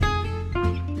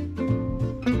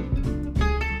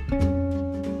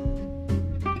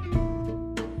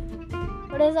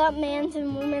What is up, mans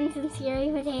and women and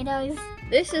scary potatoes?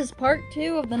 This is part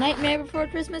 2 of the Nightmare Before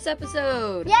Christmas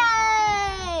episode.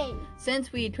 Yay!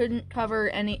 Since we couldn't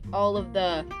cover all of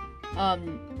the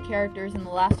characters in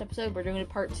the last episode, we're doing it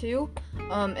part 2.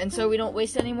 And so we don't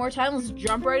waste any more time. Let's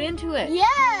jump right into it.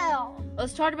 Yeah!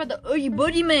 Let's talk about the Oogie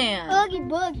Boogie Man. Oogie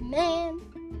Boogie Man.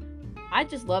 I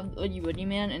just love the Oogie Boogie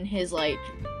Man and his. Yeah,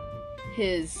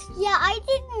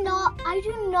 I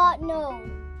do not know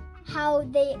how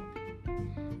they,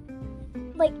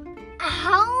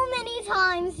 how many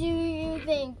times do you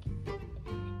think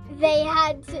they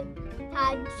had to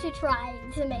try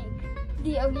to make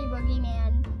the Oogie Boogie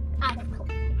Man out of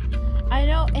clay? I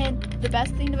know, and the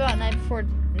best thing about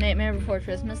Nightmare Before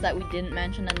Christmas that we didn't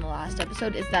mention in the last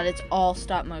episode is that it's all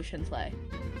stop motion clay.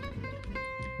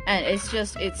 And it's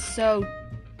so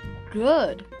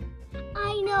good.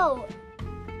 I know.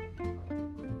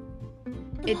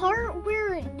 The part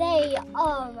where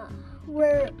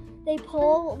they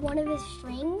pull one of his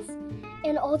strings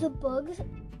and all the bugs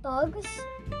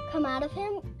come out of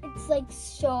him, it's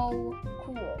so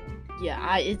cool.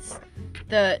 Yeah, it's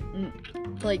the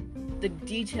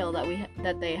detail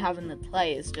that they have in the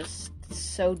clay is just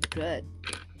so good.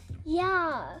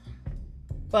 Yeah.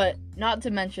 But not to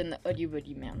mention the Oogie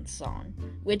Boogie Man song,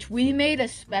 which we made a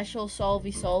special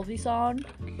Solvy Solvy song,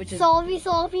 which is Solvy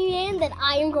Solvy Man that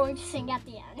I am going to sing at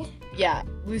the end. Yeah,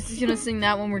 Lucy's gonna sing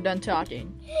that when we're done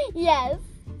talking. Yes.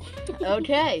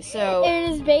 Okay, so it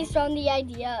is based on the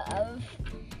idea of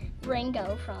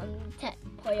Ringo from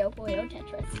Puyo Puyo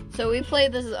Tetris. So we play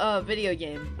this video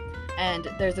game, and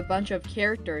there's a bunch of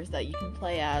characters that you can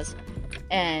play as,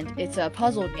 and it's a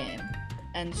puzzle game.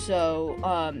 And so,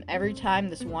 every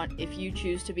time if you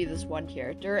choose to be this one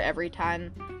character, every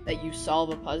time that you solve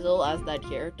a puzzle as that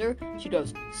character, she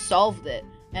goes, solved it.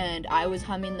 And I was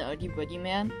humming the Oogie Boogie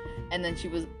Man, and then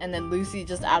Lucy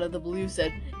just out of the blue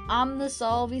said, I'm the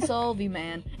Solvy Solvy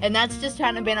Man. And that's just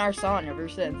kind of been our song ever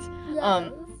since.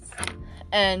 Yes.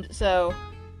 And so,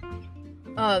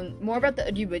 more about the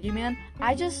Oogie Boogie Man.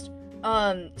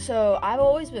 So I've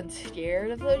always been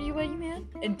scared of the Oogie Boogie Man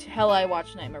until I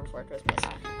watched Nightmare Before Christmas.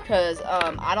 Because,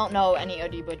 I don't know any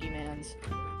Oogie Boogie Mans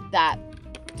that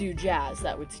do jazz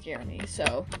that would scare me.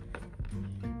 So,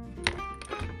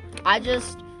 I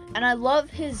love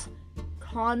his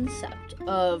concept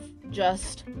of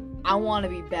just, I want to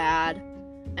be bad,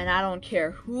 and I don't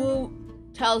care who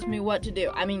tells me what to do.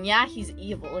 I mean, yeah, he's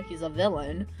evil, he's a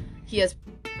villain. He has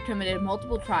committed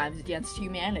multiple crimes against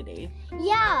humanity.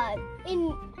 Yeah,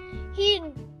 and he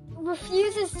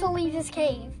refuses to leave his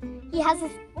cave. He has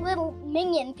his little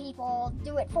minion people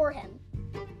do it for him.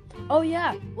 Oh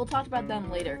yeah, we'll talk about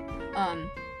them later.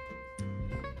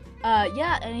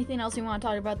 Yeah, anything else you want to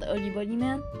talk about the Oogie Boogie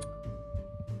Man?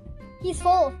 He's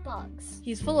full of bugs.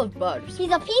 He's full of bugs.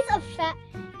 He's a piece of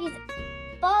he's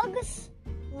bugs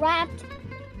wrapped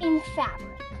in fabric.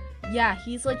 Yeah,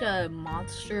 he's like a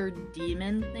monster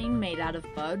demon thing made out of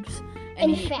bugs.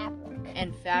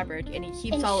 Fabric. And he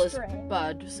keeps all his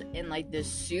bugs in this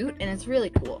suit, and it's really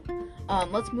cool.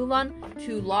 Let's move on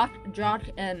to Lock, Jock,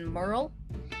 and Merle.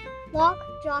 Lock,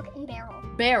 Jock, and Barrel.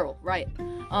 Barrel, right.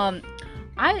 I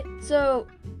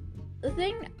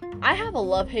have a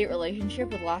love-hate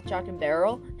relationship with Lock, Jock, and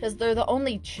Barrel, because they're the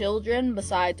only children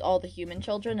besides all the human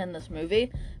children in this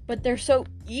movie, but they're so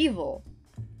evil.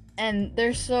 And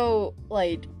they're so,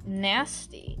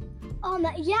 nasty.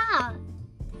 Yeah.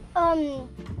 I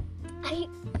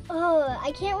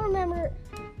can't remember.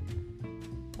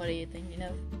 What are you thinking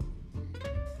of?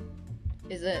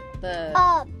 Is it the...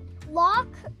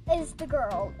 Locke is the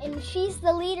girl, and she's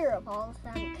the leader of all of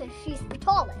them, because she's the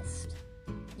tallest.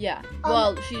 Yeah,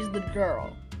 well, she's the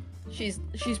girl. She's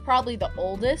probably the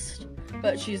oldest,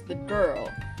 but she's the girl.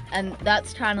 And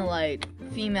that's kind of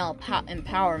female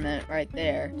empowerment right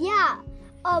there. Yeah.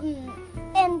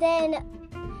 And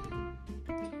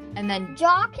then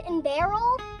Jock and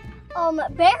Barrel.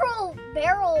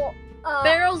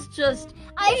 Barrel's just...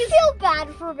 I feel bad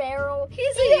for Barrel.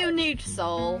 He's a unique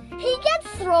soul. He gets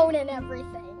thrown in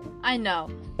everything. I know.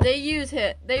 They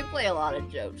play a lot of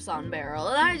jokes on Barrel,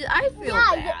 and I feel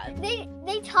bad. They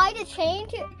tied a chain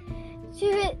to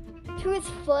his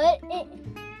foot and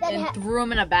threw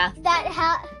him in a bathtub. That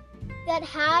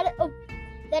had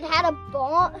a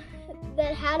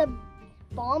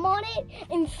bomb on it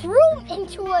and threw him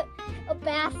into a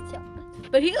bathtub.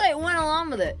 But he went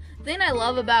along with it. The thing I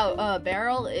love about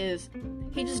Barrel is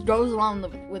he just goes along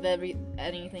with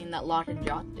anything that Lock and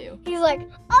Jock do. He's like,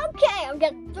 okay, I'm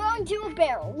gonna throw into a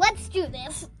barrel. Let's do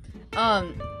this.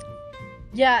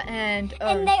 Yeah, and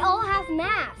they all have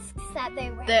masks that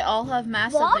they wear. They all have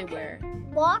masks that they wear.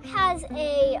 Locke has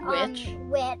a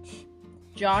witch.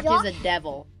 Jock Jock- is a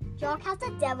devil, Jock has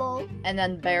a devil. and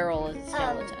then Beryl is a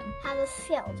skeleton. Has a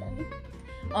skeleton.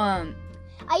 Um,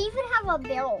 I even have a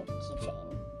Beryl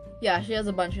keychain. yeah, she has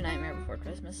a bunch of Nightmare Before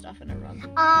Christmas stuff in her room.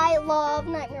 I love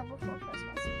Nightmare Before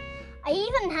Christmas. I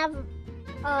even have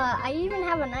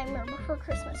a Nightmare Before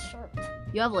Christmas shirt.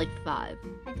 You have like 5.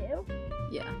 I do.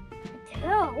 Yeah. I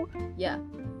do. Yeah.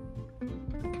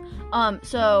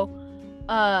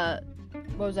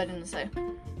 What was I gonna say?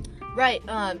 Right,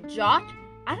 Jock,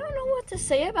 I don't know what to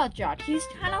say about Jock. He's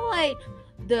kind of like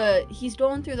he's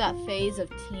going through that phase of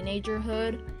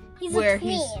teenagerhood He's where a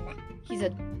tween.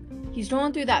 he's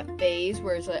going through that phase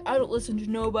where it's like, I don't listen to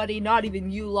nobody, not even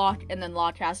you, Locke, and then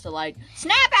Locke has to like,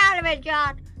 snap out of it,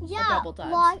 Jock! Yeah, a couple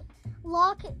times.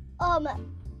 Locke,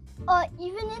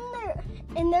 even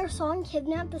in their song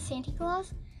 "Kidnap the Santa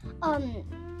Claus,"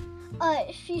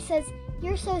 she says,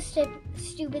 "You're so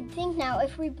stupid. Think now.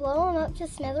 If we blow him up to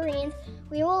smithereens,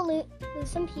 we will lose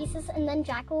some pieces, and then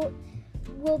Jack will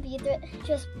be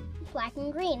just black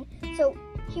and green. So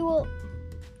he will,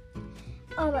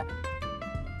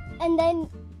 and then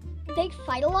they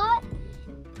fight a lot.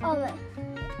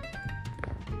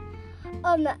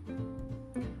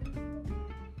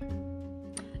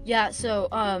 Yeah, so,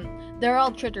 they're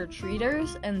all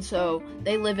trick-or-treaters, and so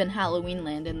they live in Halloween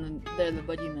Land, and they're the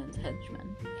Boogeyman's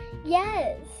henchmen.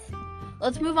 Yes.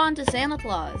 Let's move on to Santa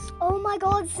Claus. Oh my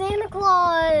God, Santa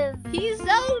Claus! He's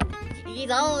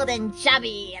old and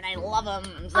chubby, and I love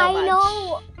him so I much.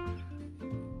 know.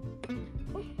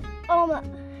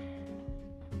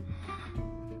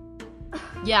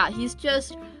 Yeah, he's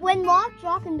just, When Locke,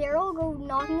 Jock, and Beryl go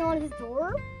knocking on his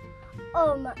door,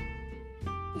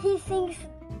 he thinks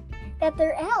that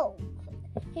they're elves.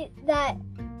 That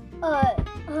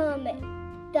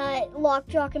Locke,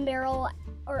 Jock, and Beryl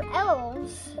are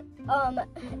elves,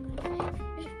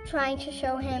 trying to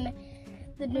show him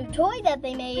the new toy that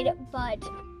they made, but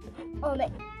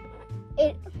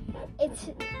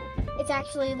it's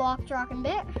actually Locke, Jock, and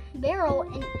Beryl,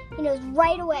 and he knows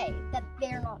right away that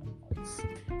they're not elves.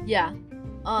 yeah.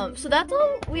 So that's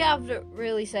all we have to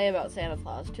really say about Santa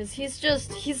Claus, because you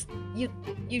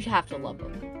have to love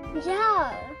him.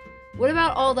 Yeah. What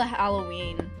about all the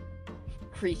Halloween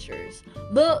creatures?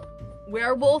 The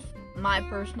werewolf, my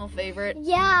personal favorite.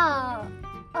 Yeah.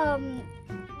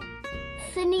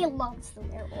 Sydney loves the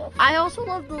werewolf. I also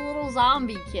love the little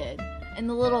zombie kid and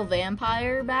the little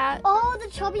vampire bat. Oh, the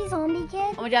chubby zombie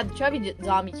kid. Oh my god, the chubby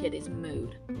zombie kid is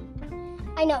mood.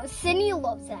 I know. Sydney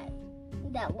loves that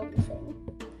little thing.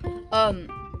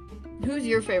 Who's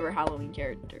your favorite Halloween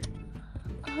character?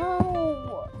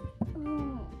 Oh.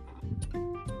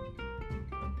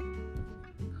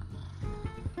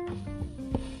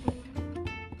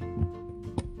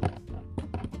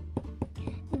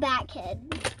 The Bat Kid.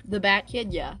 The Bat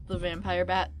Kid, yeah. The vampire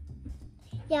bat.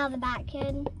 Yeah, the Bat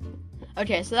Kid.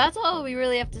 Okay, so that's all we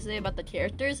really have to say about the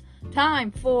characters.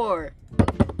 Time for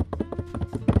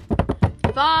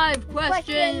 5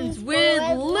 questions with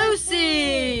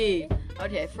Lucy!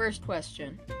 Okay, first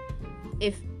question.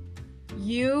 If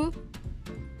you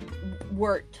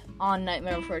worked on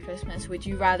Nightmare Before Christmas, would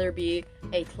you rather be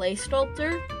a clay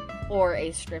sculptor or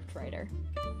a script writer?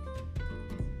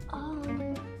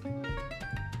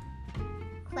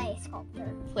 Clay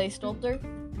sculptor. Clay sculptor?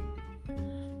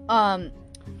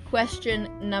 Question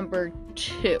number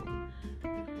 2.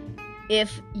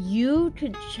 If you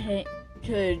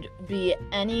could be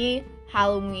any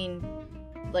Halloween,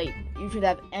 like, you could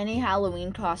have any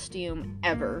Halloween costume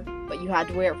ever, but you had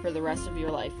to wear it for the rest of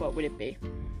your life, what would it be?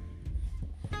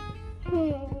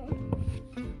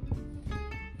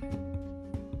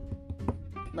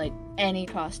 Like, any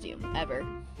costume, ever.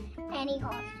 Any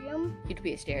costume. You could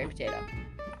be a scary potato.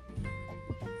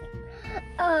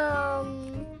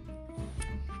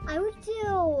 I would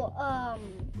do,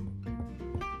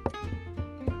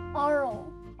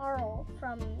 Arl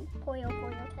from Puyo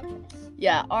Puyo Tetris.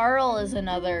 Yeah, Arl is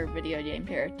another video game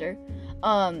character.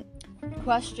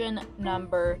 Question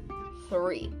number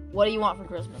 3. What do you want for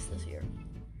Christmas this year?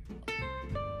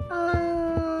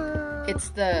 It's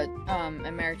the,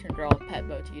 American Girl pet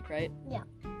boutique, right? Yeah.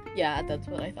 Yeah, that's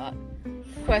what I thought.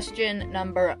 Question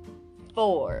number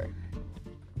 4.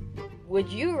 Would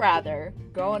you rather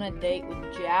go on a date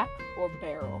with Jack or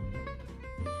Beryl?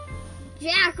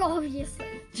 Jack, obviously.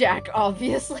 Jack,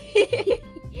 obviously.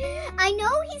 I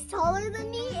know he's taller than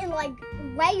me and, like,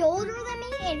 way older than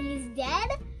me, and he's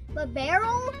dead, but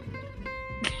Beryl...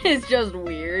 It's just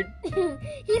weird.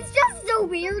 He's just a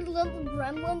weird little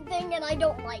gremlin thing, and I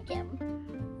don't like him.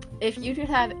 If you could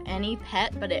have any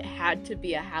pet, but it had to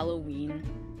be a Halloween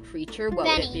creature, what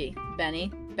would it be?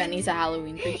 Benny? Benny's a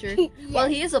Halloween creature. Yes. Well,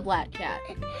 he is a black cat.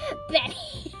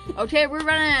 Benny. Okay, we're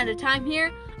running out of time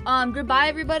here. Goodbye,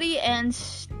 everybody, and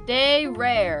stay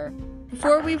rare.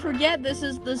 Before we forget, this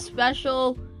is the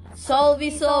special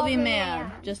Solvy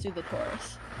Man. Just do the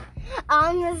chorus.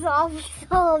 I'm the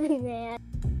Solvy Man.